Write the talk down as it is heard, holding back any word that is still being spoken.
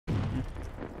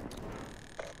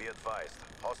advised.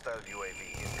 Hostile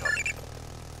UAV is coming.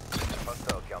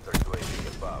 Hostile counter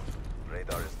UAV above.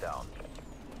 Radar is down.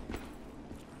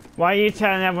 Why are you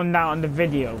telling everyone that on the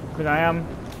video? Because I am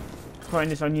putting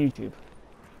this on YouTube.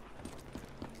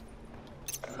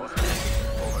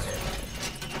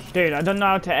 Dude, I don't know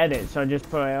how to edit, so I just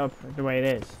put it up the way it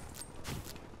is.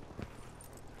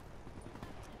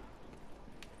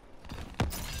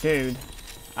 Dude,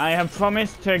 I have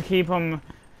promised to keep them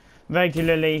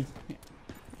regularly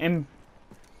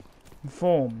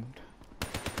informed.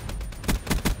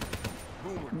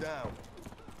 Boomer down.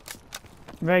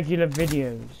 Regular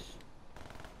videos.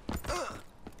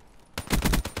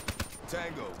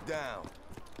 Tango down.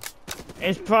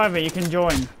 It's private, you can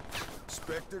join.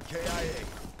 Spectre KIA.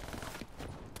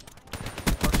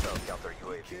 Hostile counter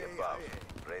UAV above.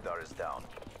 Radar is down.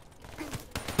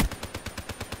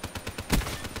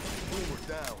 Boomer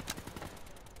down.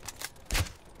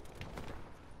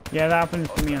 Yeah, that happens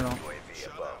to me a lot. UAV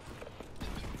above.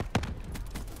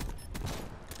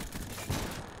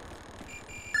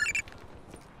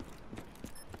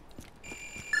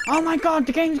 Oh my god,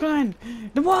 the game's gonna end!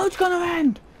 The world's gonna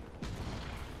end!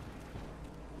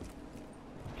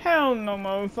 Hell no,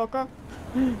 motherfucker.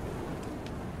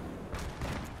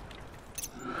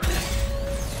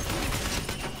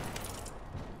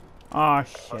 Oh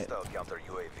shit. Hostile counter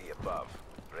UAV above.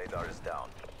 Radar is down.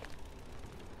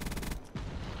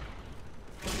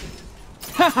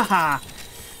 Ha ha ha!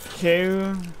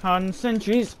 200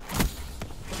 centuries.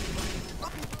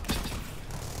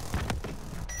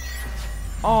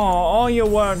 Oh, all your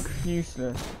work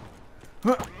useless.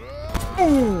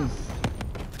 Ooh.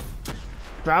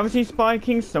 Gravity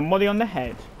spiking somebody on the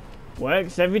head.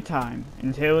 Works every time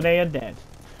until they are dead.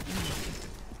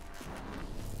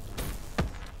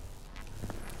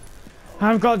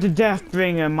 I've got the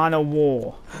Deathbringer man of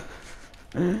war.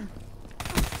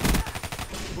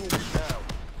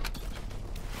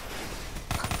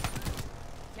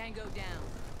 Tango down.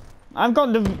 I've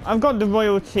got the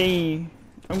royalty.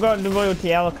 I've got the royalty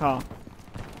Elcar.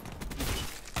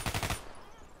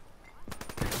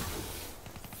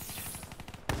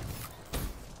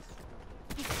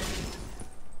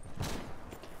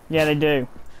 Yeah, they do.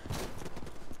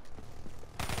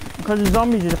 Because the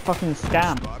zombies is a fucking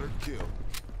scam.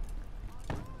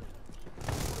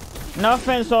 No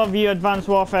offense to all of you Advanced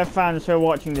Warfare fans who are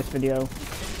watching this video.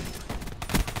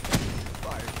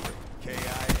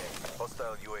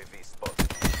 Hostile UAV spotted.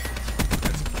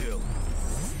 That's a kill.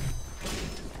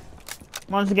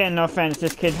 Once again, no offense,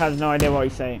 this kid has no idea what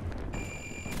he's saying.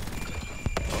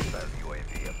 Hostile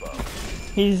UAV above.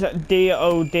 He's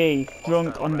DOD,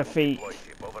 drunk on the feet. Deploy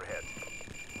ship overhead.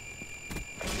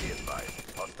 Be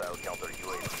advised. Hostile counter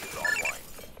UAV is online.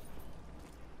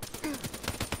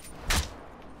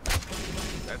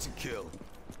 That's a kill.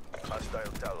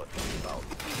 Hostile talent inbound.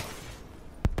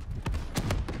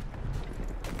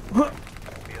 Be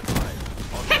advised.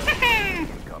 Hostile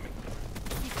UAV incoming.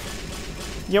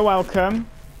 You're welcome.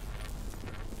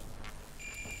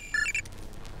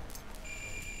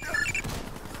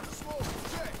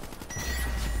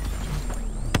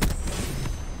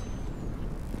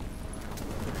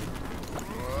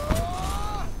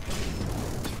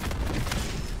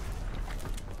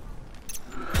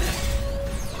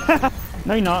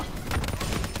 No, you're not.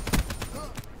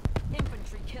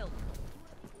 Infantry killed.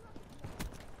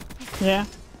 Yeah.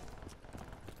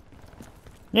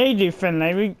 Yeah, you do,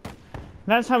 Finlay.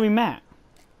 That's how we met.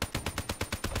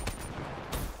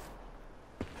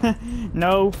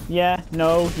 No, yeah,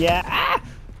 no, yeah. Ah!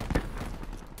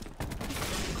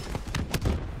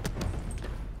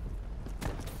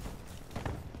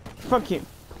 Fuck you.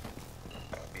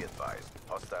 Be advised.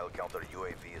 Hostile counter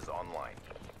UAV is online.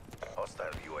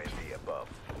 Hostile UAV above.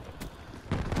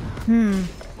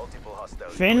 Multiple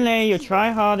hostile Finlay, you're UAVs.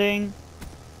 tryharding.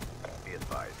 Be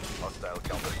advised. Hostile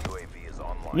counter UAV is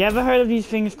online. You ever heard of these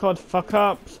things called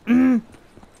fuck-ups?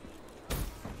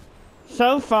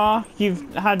 So far,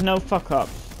 you've had no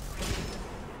fuck-ups.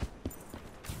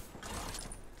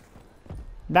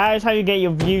 That is how you get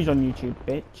your views on YouTube,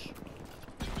 bitch.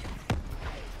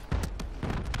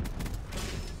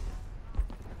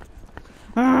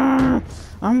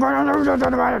 I'm gonna lose it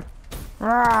about it.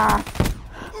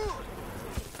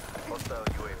 Hostile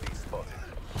UAV spotted.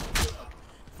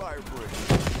 Fire break.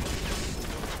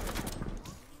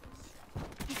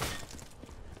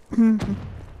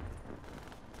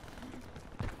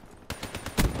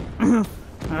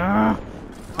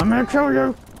 I'm gonna kill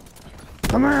you.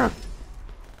 Come here.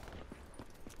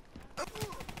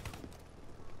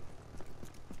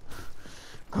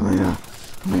 Come here.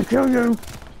 I'm gonna kill you.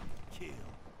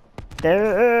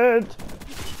 Dead.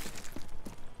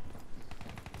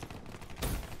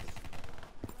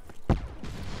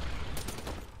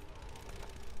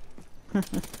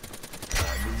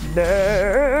 Nerd.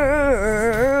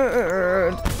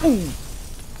 Ooh.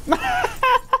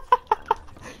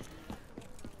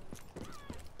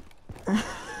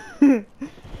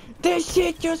 This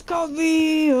shit just got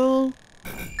real.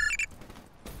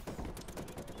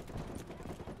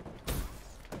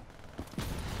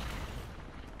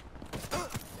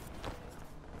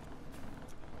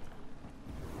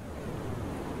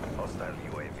 Hostile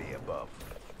UAV above.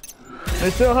 They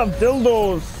still have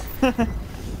dildos.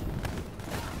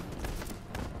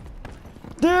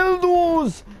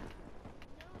 Dildos.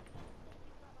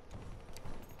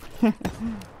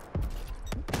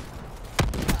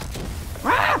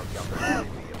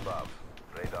 UAV above.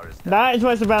 Radar is down. That is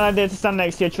why it's a bad idea to stand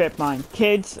next to your trip mine.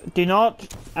 Kids, do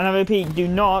not, and I repeat, do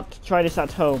not try this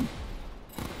at home.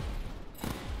 I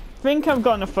think I've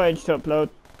got enough footage to upload.